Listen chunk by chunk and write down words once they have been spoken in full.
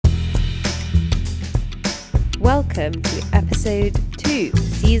Welcome to episode 2,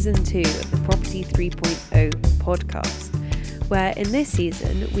 season 2 of the Property 3.0 podcast, where in this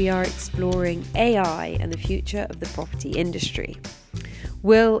season we are exploring AI and the future of the property industry.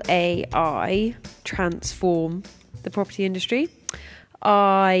 Will AI transform the property industry?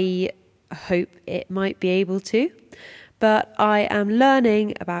 I hope it might be able to, but I am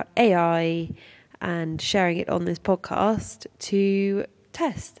learning about AI and sharing it on this podcast to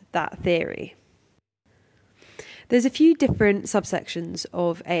test that theory. There's a few different subsections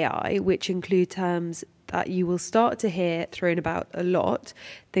of AI, which include terms that you will start to hear thrown about a lot,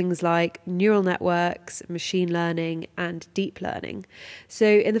 things like neural networks, machine learning, and deep learning. So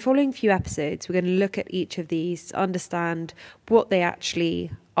in the following few episodes, we're going to look at each of these to understand what they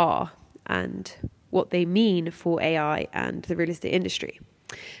actually are and what they mean for AI and the real estate industry.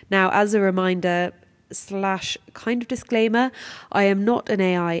 Now, as a reminder, / kind of disclaimer, I am not an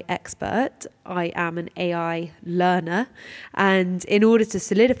AI expert. I am an AI learner, and in order to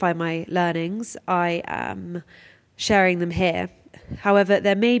solidify my learnings, I am sharing them here. However,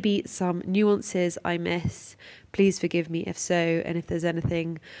 there may be some nuances I miss. Please forgive me if so, and if there's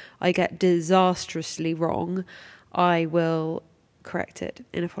anything I get disastrously wrong, I will correct it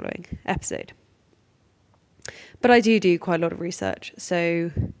in a following episode. But I do quite a lot of research,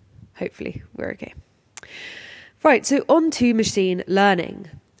 so hopefully we're okay. Right, so on to machine learning.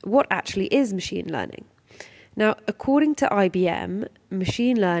 What actually is machine learning? Now, according to IBM,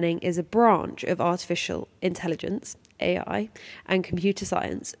 machine learning is a branch of artificial intelligence, AI, and computer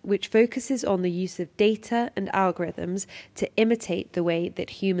science, which focuses on the use of data and algorithms to imitate the way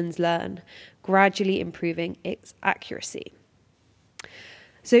that humans learn, gradually improving its accuracy.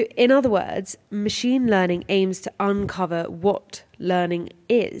 So, in other words, machine learning aims to uncover what learning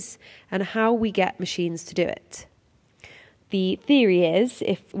is and how we get machines to do it. The theory is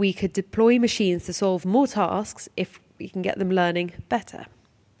if we could deploy machines to solve more tasks, if we can get them learning better.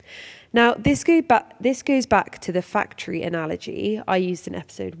 Now, this goes back to the factory analogy I used in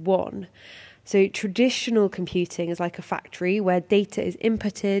episode 1. So traditional computing is like a factory where data is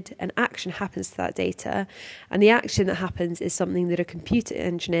inputted and action happens to that data. And the action that happens is something that a computer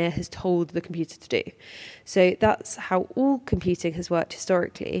engineer has told the computer to do. So that's how all computing has worked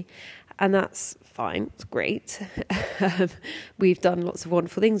historically. And that's fine, it's great. We've done lots of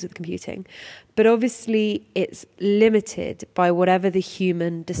wonderful things with computing. But obviously it's limited by whatever the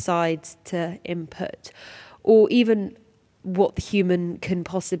human decides to input, or even what the human can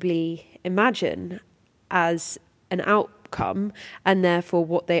possibly imagine as an outcome, and therefore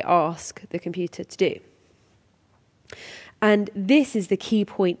what they ask the computer to do. And this is the key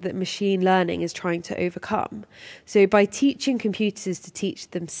point that machine learning is trying to overcome. So by teaching computers to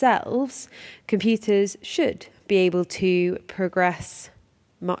teach themselves, computers should be able to progress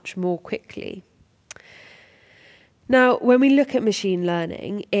much more quickly. Now, when we look at machine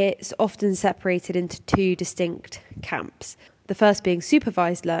learning, it's often separated into two distinct camps. The first being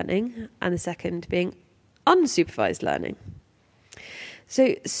supervised learning and the second being unsupervised learning.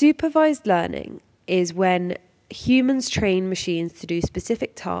 So supervised learning is when humans train machines to do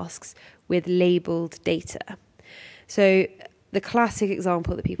specific tasks with labelled data. So the classic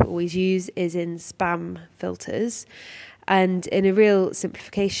example that people always use is in spam filters. And in a real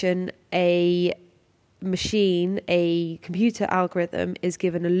simplification, a computer algorithm is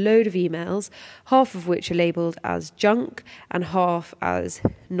given a load of emails, half of which are labelled as junk and half as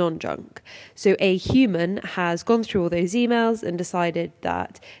non-junk. So a human has gone through all those emails and decided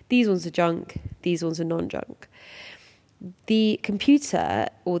that these ones are junk, these ones are non-junk. The computer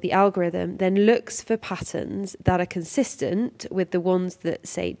or the algorithm then looks for patterns that are consistent with the ones that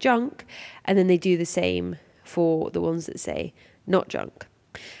say junk, and then they do the same for the ones that say not junk.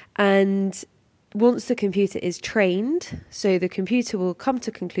 And once the computer is trained, so the computer will come to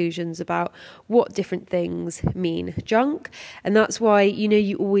conclusions about what different things mean junk. And that's why,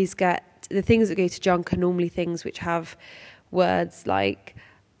 you always get the things that go to junk are normally things which have words like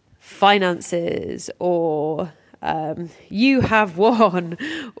finances or you have won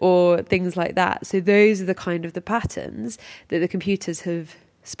or things like that. So those are the kind of the patterns that the computers have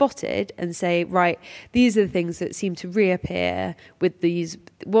spotted and say, right, these are the things that seem to reappear with these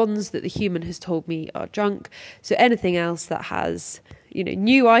ones that the human has told me are junk. So anything else that has,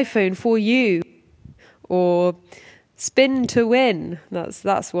 new iPhone for you or spin to win,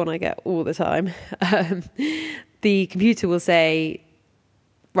 that's one I get all the time. The computer will say,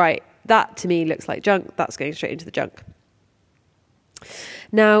 right, that to me looks like junk, that's going straight into the junk.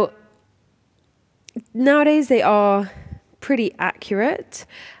 Now, nowadays they are pretty accurate.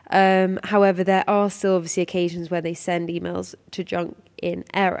 However, there are still obviously occasions where they send emails to junk in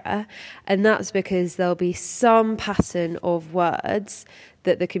error. And that's because there'll be some pattern of words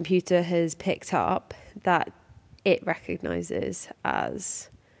that the computer has picked up that it recognises as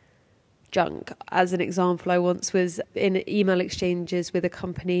junk. As an example, I once was in email exchanges with a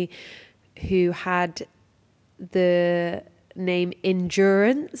company who had the name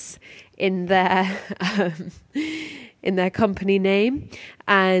Endurance in their company name,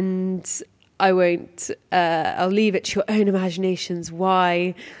 and I won't. I'll leave it to your own imaginations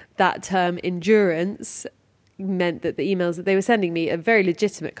why that term endurance meant that the emails that they were sending me, a very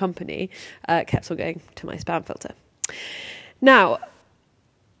legitimate company, kept on going to my spam filter. Now,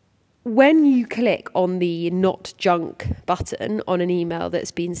 when you click on the not junk button on an email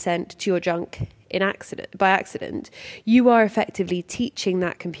that's been sent to your junk by accident, you are effectively teaching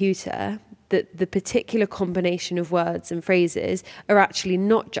that computer that the particular combination of words and phrases are actually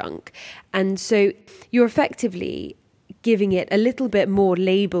not junk. And so you're effectively giving it a little bit more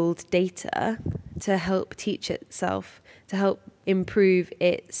labelled data to help teach itself, to help improve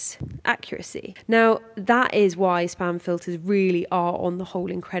its accuracy. Now, that is why spam filters really are on the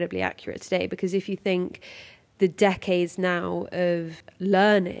whole incredibly accurate today, because if you think the decades now of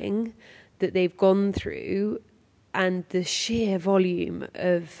learning that they've gone through and the sheer volume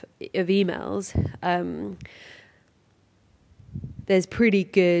of emails, there's pretty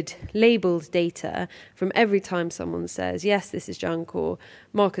good labelled data from every time someone says, yes, this is junk, or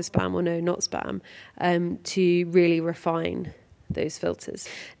mark as spam, or no, not spam, to really refine those filters.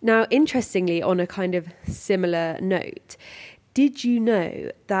 Now, interestingly, on a kind of similar note, did you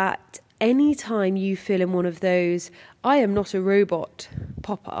know that anytime you fill in one of those I am not a robot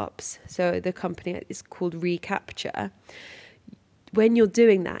pop-ups, so the company is called reCAPTCHA, when you're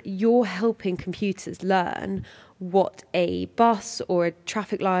doing that, you're helping computers learn what a bus or a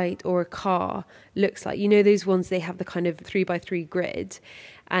traffic light or a car looks like. You know those ones, they have the kind of 3x3 grid,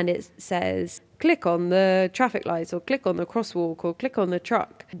 and it says click on the traffic light, or click on the crosswalk, or click on the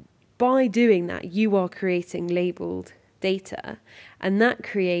truck. By doing that, you are creating labelled data, and that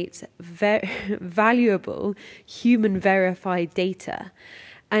creates valuable human verified data.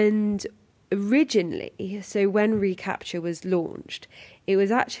 And originally, so when reCAPTCHA was launched, it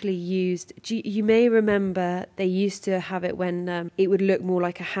was actually used, you may remember they used to have it when it would look more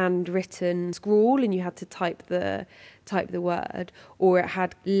like a handwritten scrawl and you had to type the word, or it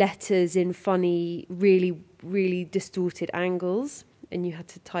had letters in funny, really, really distorted angles, and you had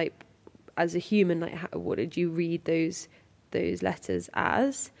to type as a human, like, what did you read those letters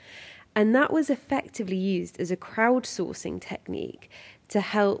as? And that was effectively used as a crowdsourcing technique to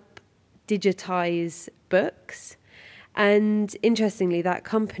help digitize books. And interestingly, that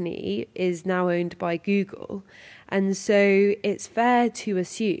company is now owned by Google. And so it's fair to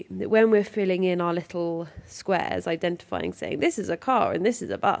assume that when we're filling in our little squares, identifying, saying this is a car and this is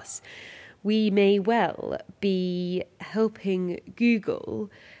a bus, we may well be helping Google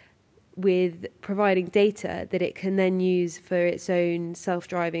with providing data that it can then use for its own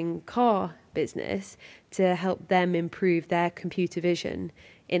self-driving car business to help them improve their computer vision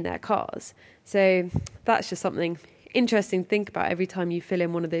in their cars. So that's just something interesting to think about. Every time you fill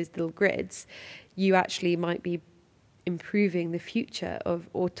in one of those little grids, you actually might be improving the future of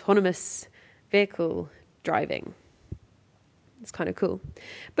autonomous vehicle driving. It's kind of cool.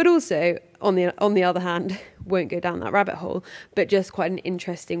 But also, on the other hand, won't go down that rabbit hole, but just quite an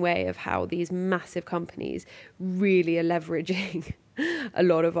interesting way of how these massive companies really are leveraging a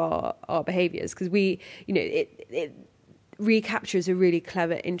lot of our behaviours. Because reCAPTCHA is a really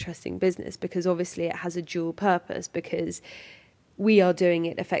clever, interesting business, because obviously it has a dual purpose, because we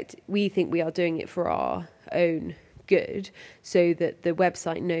think we are doing it for our own good, so that the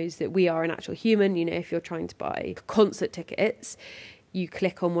website knows that we are an actual human. You know, if you're trying to buy concert tickets, you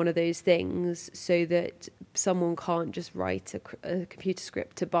click on one of those things so that someone can't just write a computer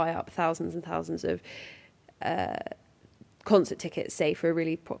script to buy up thousands and thousands of concert tickets, say for a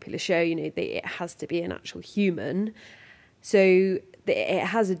really popular show. You know, it has to be an actual human. So it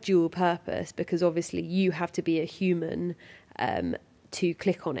has a dual purpose, because obviously you have to be a human to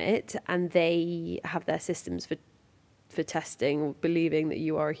click on it, and they have their systems for testing or believing that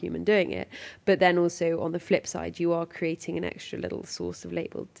you are a human doing it. But then also on the flip side, you are creating an extra little source of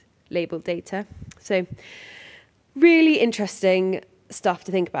labeled data. So really interesting stuff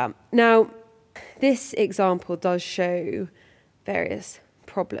to think about. Now, this example does show various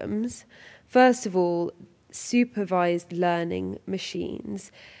problems. First of all, supervised learning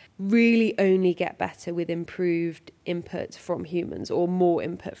machines really only get better with improved input from humans, or more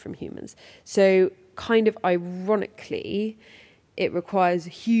input from humans. So kind of ironically, it requires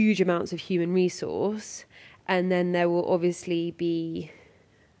huge amounts of human resource, And then there will obviously be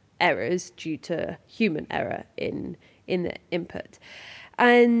errors due to human error in the input.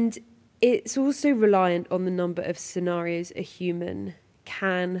 And it's also reliant on the number of scenarios a human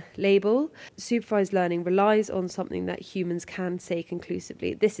can label. Supervised learning relies on something that humans can say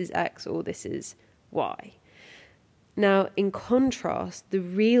conclusively, this is X or this is Y. Now, in contrast, the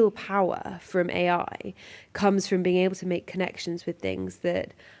real power from AI comes from being able to make connections with things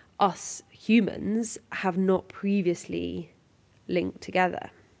that us humans have not previously linked together.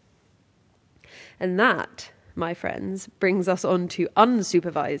 And that, my friends, brings us on to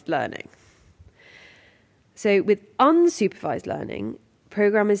unsupervised learning. So with unsupervised learning,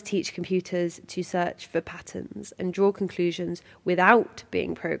 programmers teach computers to search for patterns and draw conclusions without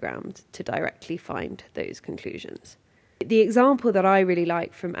being programmed to directly find those conclusions. The example that I really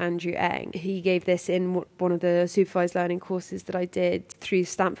like from Andrew Ng, he gave this in one of the supervised learning courses that I did through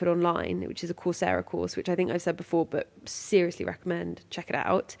Stanford Online, which is a Coursera course, which I think I've said before, but seriously recommend, check it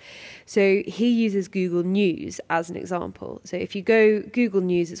out. So he uses Google News as an example. So if you go Google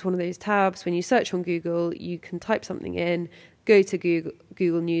News, it's one of those tabs. When you search on Google, you can type something in, go to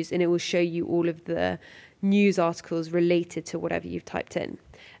Google News, and it will show you all of the news articles related to whatever you've typed in,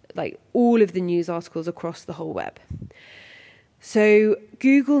 like all of the news articles across the whole web. So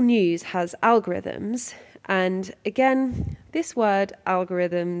Google News has algorithms, and again, this word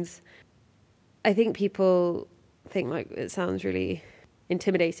algorithms, I think people think like it sounds really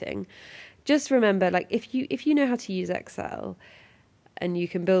intimidating. Just remember, like if you know how to use Excel and you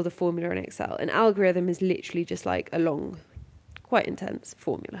can build a formula in Excel, an algorithm is literally just like a long, quite intense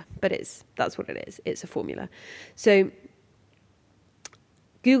formula, but that's what it is. It's a formula. So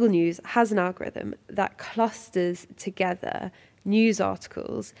Google News has an algorithm that clusters together news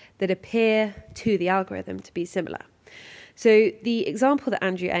articles that appear to the algorithm to be similar. So the example that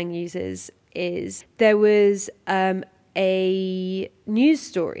Andrew Ng uses is there was a news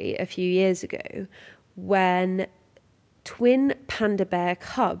story a few years ago when twin panda bear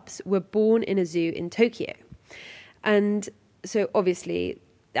cubs were born in a zoo in Tokyo. And so obviously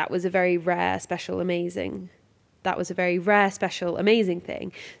that was a very rare, special, amazing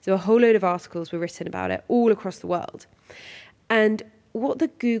thing. So a whole load of articles were written about it all across the world. And what the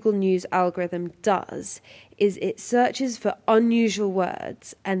Google News algorithm does is it searches for unusual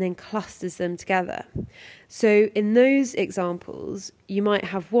words and then clusters them together. So in those examples, you might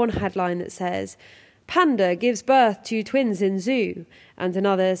have one headline that says, "Panda gives birth to twins in zoo," and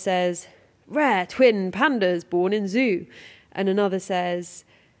another says, "Rare twin pandas born in zoo," and another says,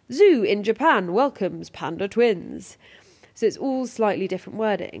 "Zoo in Japan welcomes panda twins." So it's all slightly different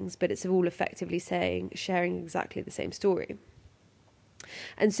wordings, but it's all effectively sharing exactly the same story.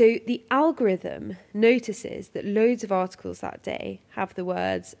 And so the algorithm notices that loads of articles that day have the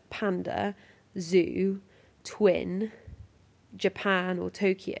words panda, zoo, twin, Japan or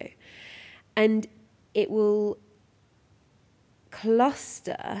Tokyo. And it will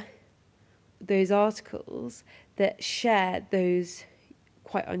cluster those articles that share those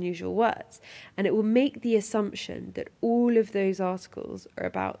quite unusual words. And it will make the assumption that all of those articles are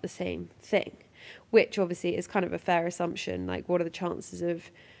about the same thing, which obviously is kind of a fair assumption. Like, what are the chances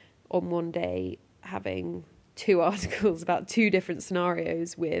of on one day having two articles about two different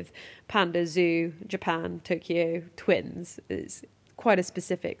scenarios with panda, zoo, Japan, Tokyo, twins? It's quite a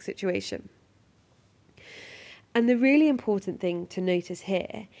specific situation. And the really important thing to notice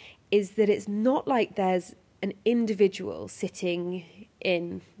here is that it's not like there's an individual sitting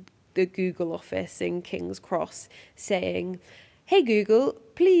in the Google office in King's Cross saying, "Hey Google,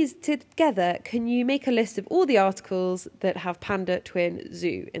 please together can you make a list of all the articles that have panda, twin,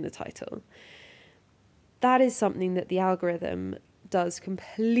 zoo in the title?" That is something that the algorithm does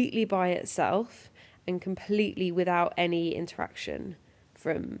completely by itself and completely without any interaction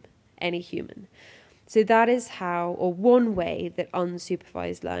from any human. So that is how, or one way that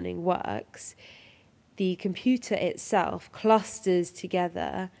unsupervised learning works. The computer itself clusters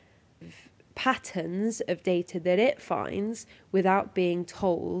together patterns of data that it finds without being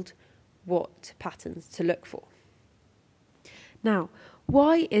told what patterns to look for. Now,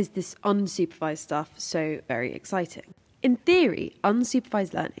 why is this unsupervised stuff so very exciting? In theory,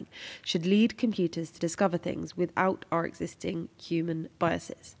 unsupervised learning should lead computers to discover things without our existing human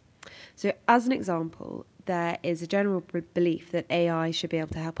biases. So as an example, there is a general belief that AI should be able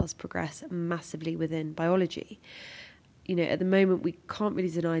to help us progress massively within biology. You know, at the moment, we can't really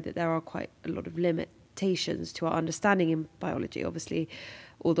deny that there are quite a lot of limitations to our understanding in biology. Obviously,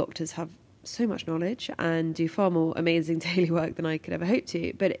 all doctors have so much knowledge and do far more amazing daily work than I could ever hope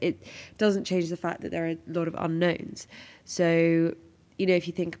to, but it doesn't change the fact that there are a lot of unknowns. So, if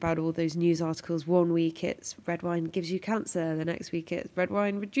you think about all those news articles, one week it's red wine gives you cancer, the next week it's red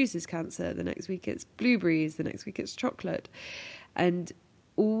wine reduces cancer, the next week it's blueberries, the next week it's chocolate. And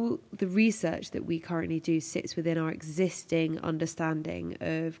all the research that we currently do sits within our existing understanding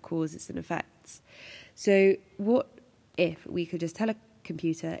of causes and effects. So what if we could just tell a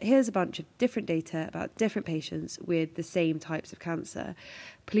computer, here's a bunch of different data about different patients with the same types of cancer.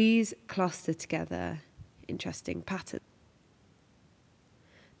 Please cluster together interesting patterns.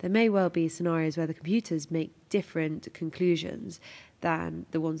 There may well be scenarios where the computers make different conclusions than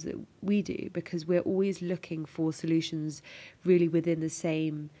the ones that we do, because we're always looking for solutions really within the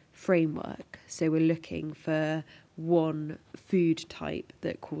same framework. So we're looking for one food type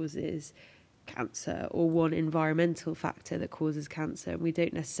that causes cancer or one environmental factor that causes cancer. And we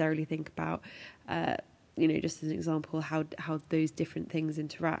don't necessarily think about, just as an example, how those different things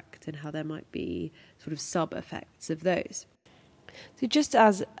interact and how there might be sort of sub-effects of those. So just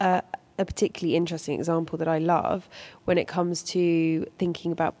as a particularly interesting example that I love when it comes to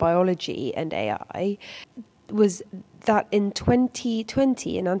thinking about biology and AI was that in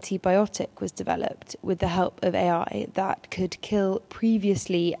 2020 an antibiotic was developed with the help of AI that could kill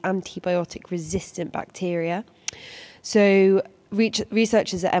previously antibiotic resistant bacteria. So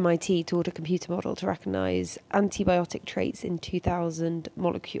researchers at MIT taught a computer model to recognise antibiotic traits in 2,000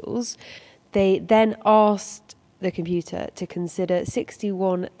 molecules. They then asked the computer to consider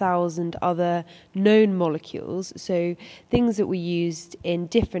 61,000 other known molecules, so things that were used in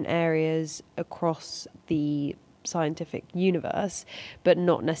different areas across the scientific universe, but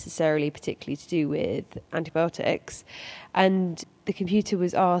not necessarily particularly to do with antibiotics. And the computer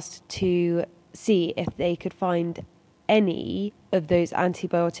was asked to see if they could find any of those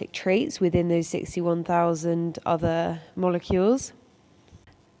antibiotic traits within those 61,000 other molecules.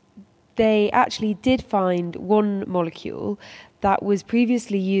 They actually did find one molecule that was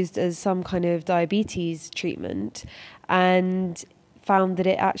previously used as some kind of diabetes treatment, and found that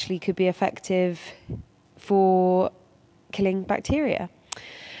it actually could be effective for killing bacteria.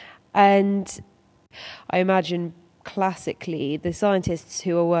 And I imagine classically the scientists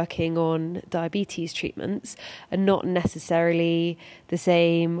who are working on diabetes treatments are not necessarily the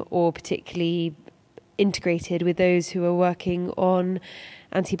same or particularly integrated with those who are working on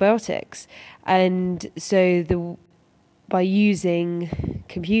antibiotics. And so by using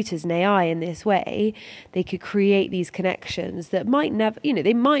computers and AI in this way, they could create these connections that might never,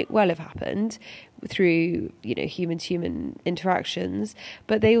 they might well have happened through, human-to-human interactions,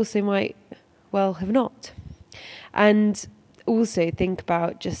 but they also might well have not. And also think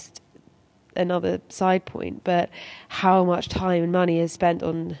about just another side point, but how much time and money is spent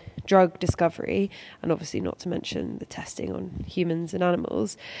on drug discovery, and obviously not to mention the testing on humans and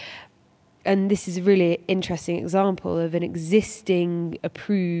animals. And this is a really interesting example of an existing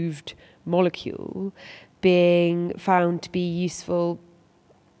approved molecule being found to be useful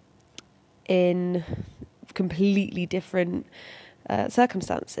in completely different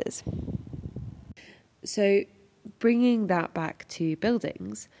circumstances. So bringing that back to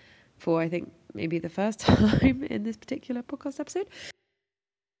buildings for, I think, maybe the first time in this particular podcast episode,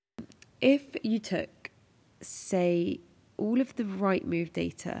 if you took, say, all of the Rightmove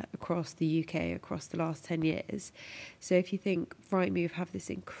data across the UK across the last 10 years, so if you think Rightmove have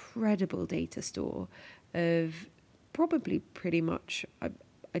this incredible data store of probably pretty much,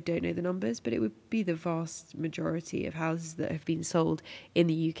 I don't know the numbers, but it would be the vast majority of houses that have been sold in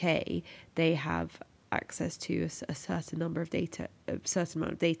the UK, they have access to a certain number of data, a certain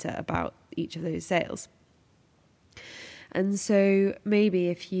amount of data about each of those sales. And so maybe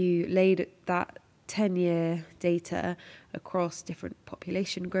if you laid that 10-year data across different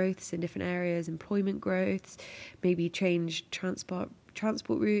population growths in different areas, employment growths, maybe change transport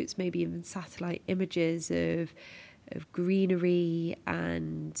routes, maybe even satellite images of greenery,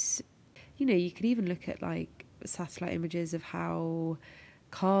 and you could even look at like satellite images of how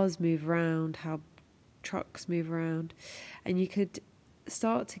cars move around, how trucks move around, and you could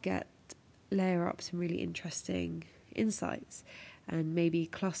start to layer up some really interesting insights and maybe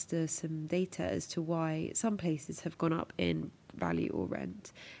cluster some data as to why some places have gone up in value or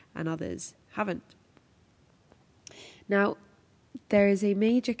rent and others haven't. Now, there is a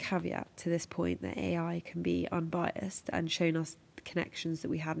major caveat to this point that AI can be unbiased and shown us connections that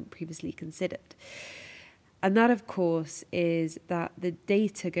we hadn't previously considered. And that, of course, is that the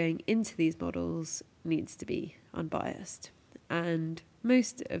data going into these models needs to be unbiased. And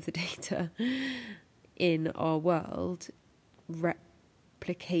most of the data in our world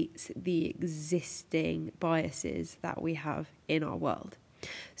replicates the existing biases that we have in our world.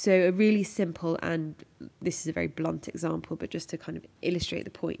 So a really simple, and this is a very blunt example, but just to kind of illustrate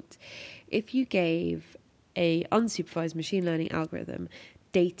the point, if you gave a unsupervised machine learning algorithm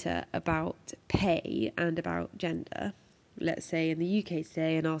data about pay and about gender, let's say in the UK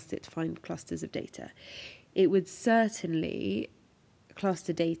today, and asked it to find clusters of data, it would certainly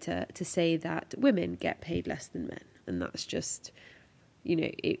cluster data to say that women get paid less than men. And that's just,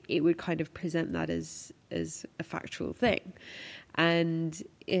 it would kind of present that as a factual thing. And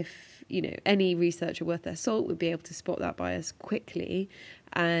if, any researcher worth their salt would be able to spot that bias quickly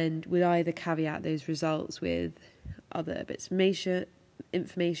and would either caveat those results with other bits of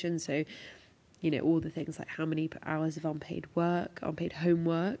information. So, all the things like how many hours of unpaid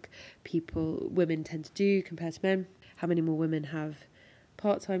homework women tend to do compared to men, how many more women have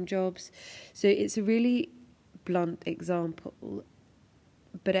part-time jobs. So it's a really blunt example,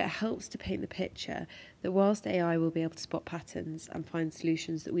 but it helps to paint the picture that whilst AI will be able to spot patterns and find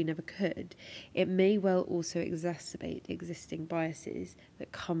solutions that we never could, it may well also exacerbate existing biases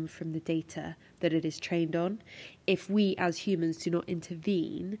that come from the data that it is trained on, if we as humans do not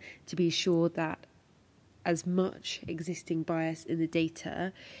intervene to be sure that as much existing bias in the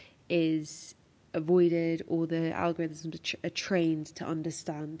data is avoided, or the algorithms are trained to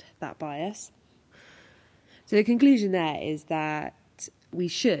understand that bias. So the conclusion there is that we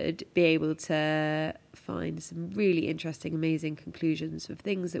should be able to find some really interesting, amazing conclusions of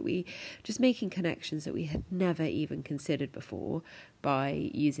things that just making connections that we had never even considered before by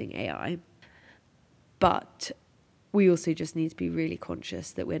using AI. But we also just need to be really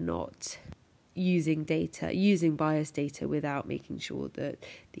conscious that we're not using bias data without making sure that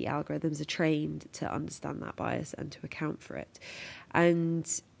the algorithms are trained to understand that bias and to account for it. And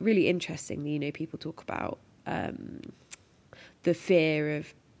really interestingly, people talk about the fear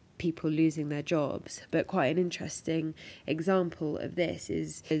of people losing their jobs, but quite an interesting example of this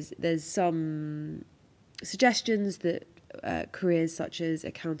is there's some suggestions that careers such as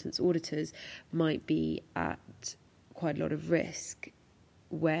accountants, auditors might be at quite a lot of risk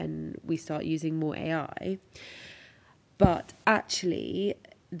when we start using more AI. But actually,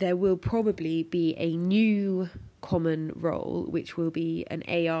 there will probably be a new common role, which will be an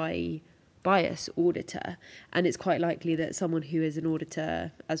AI bias auditor, and it's quite likely that someone who is an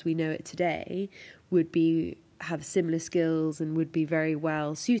auditor as we know it today would have similar skills and would be very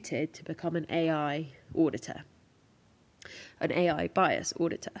well suited to become an AI auditor, an AI bias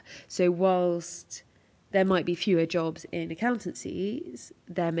auditor. So whilst there might be fewer jobs in accountancies,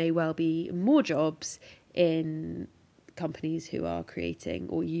 there may well be more jobs in companies who are creating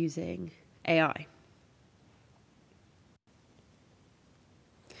or using AI.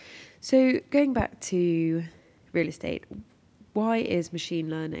 So going back to real estate, why is machine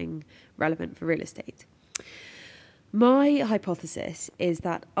learning relevant for real estate? My hypothesis is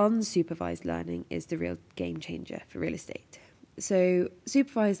that unsupervised learning is the real game changer for real estate. So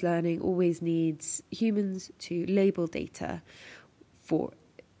supervised learning always needs humans to label data for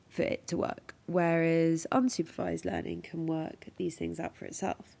it to work, whereas unsupervised learning can work these things out for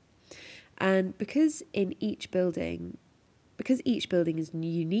itself. And because each building is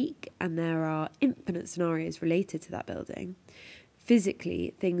unique and there are infinite scenarios related to that building,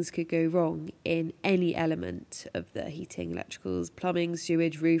 physically things could go wrong in any element of the heating, electricals, plumbing,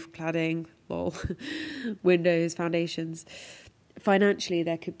 sewage, roof, cladding, windows, foundations. Financially,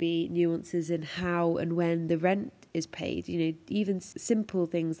 there could be nuances in how and when the rent is paid. Even simple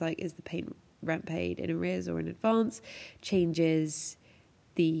things like, is the rent paid in arrears or in advance, changes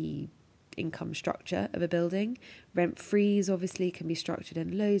the income structure of a building. Rent freeze obviously can be structured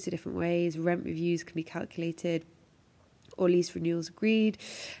in loads of different ways. Rent reviews can be calculated, or lease renewals agreed.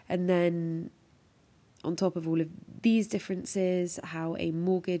 And then on top of all of these differences, how a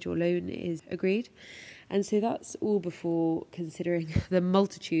mortgage or loan is agreed. And so that's all before considering the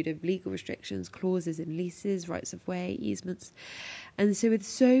multitude of legal restrictions, clauses in leases, rights of way, easements. And so with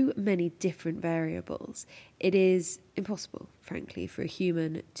so many different variables, it is impossible, frankly, for a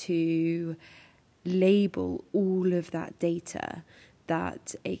human to label all of that data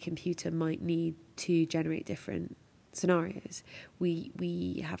that a computer might need to generate different scenarios.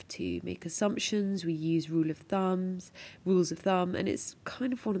 We have to make assumptions, we use rules of thumb, and it's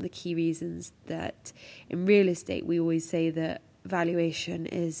kind of one of the key reasons that in real estate we always say that valuation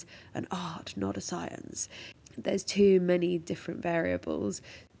is an art, not a science. There's too many different variables.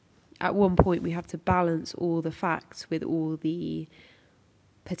 At one point we have to balance all the facts with all the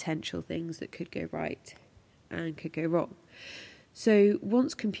potential things that could go right and could go wrong. So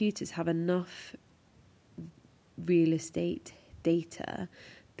once computers have enough real estate data,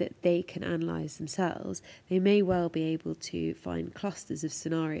 that they can analyse themselves, they may well be able to find clusters of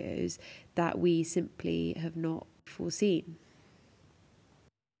scenarios that we simply have not foreseen.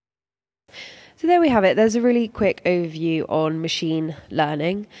 So there we have it. There's a really quick overview on machine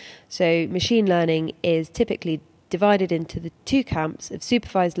learning. So machine learning is typically divided into the two camps of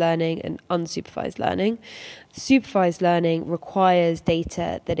supervised learning and unsupervised learning. Supervised learning requires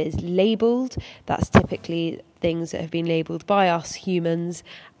data that is labelled. That's typically things that have been labelled by us humans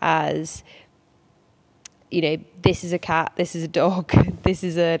as, this is a cat, this is a dog, this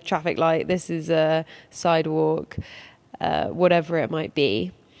is a traffic light, this is a sidewalk, whatever it might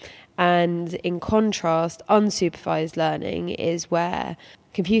be. And in contrast, unsupervised learning is where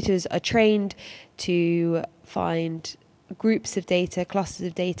computers are trained to find groups of data, clusters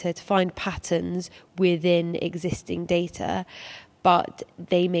of data, to find patterns within existing data, but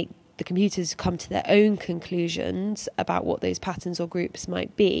the computers come to their own conclusions about what those patterns or groups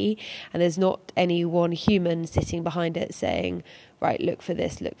might be, and there's not any one human sitting behind it saying, right, look for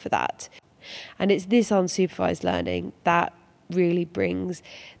this, look for that. And it's this unsupervised learning that really brings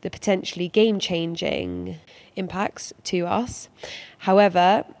the potentially game-changing impacts to us.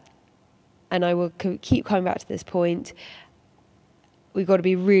 However, and I will keep coming back to this point, we've got to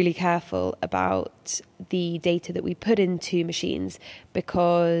be really careful about the data that we put into machines,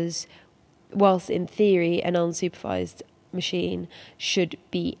 because whilst in theory an unsupervised machine should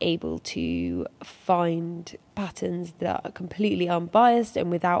be able to find patterns that are completely unbiased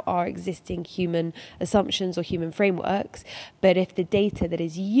and without our existing human assumptions or human frameworks, but if the data that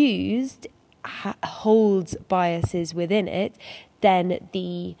is used holds biases within it, then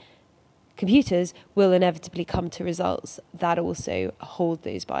the computers will inevitably come to results that also hold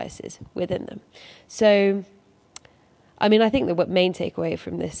those biases within them. So, I think the main takeaway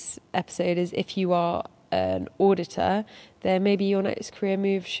from this episode is, if you are an auditor, then maybe your next career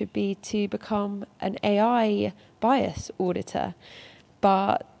move should be to become an AI bias auditor.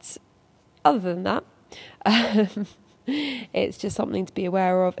 But other than that, it's just something to be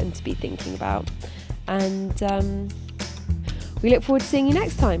aware of and to be thinking about. And we look forward to seeing you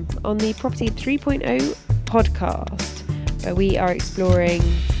next time on the Property 3.0 podcast, where we are exploring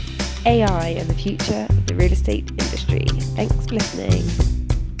AI and the future of the real estate industry. Thanks for listening.